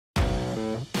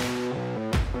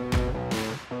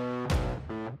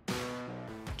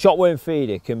chop worm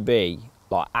feeder can be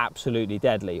like absolutely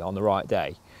deadly on the right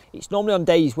day. It's normally on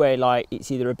days where like it's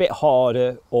either a bit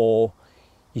harder or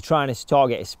you're trying to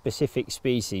target a specific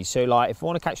species. So like if I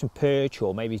want to catch some perch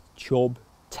or maybe chub,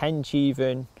 tench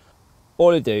even,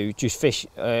 all I do, just fish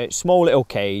a small little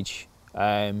cage,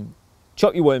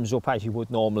 chop your worms up as you would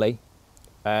normally,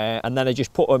 and then I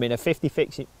just put them in a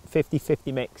 50-50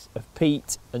 mix of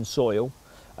peat and soil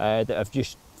that I've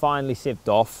just finely sieved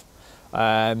off.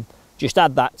 Just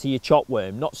add that to your chop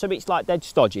worm, not so it's like dead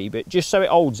stodgy, but just so it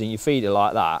holds in your feeder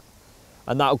like that.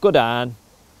 And that'll go down,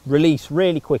 release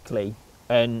really quickly.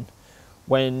 And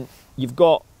when you've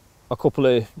got a couple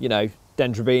of, you know,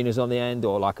 dendrobinas on the end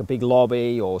or like a big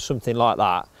lobby or something like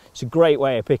that, it's a great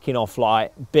way of picking off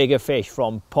like bigger fish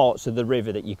from parts of the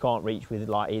river that you can't reach with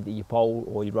like either your pole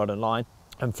or your rod and line.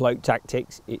 And float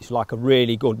tactics, it's like a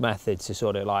really good method to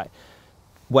sort of like,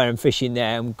 where I'm fishing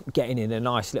there, I'm getting in a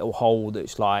nice little hole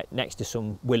that's like next to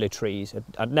some willow trees.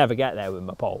 I'd never get there with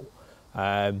my pole.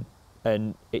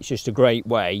 And it's just a great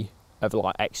way of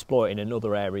like exploiting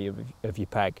another area of your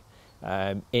peg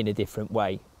in a different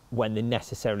way when they're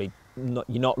necessarily, you're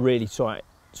not really sort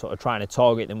of trying to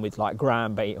target them with like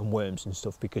ground bait and worms and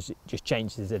stuff, because it just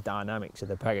changes the dynamics of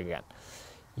the peg again.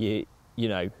 You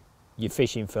know, you're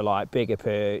fishing for like bigger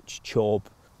perch, chub,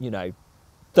 you know,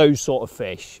 those sort of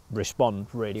fish respond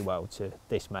really well to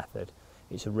this method.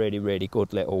 It's a really, really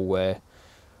good little way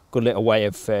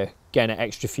of getting an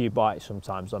extra few bites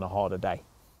sometimes on a harder day.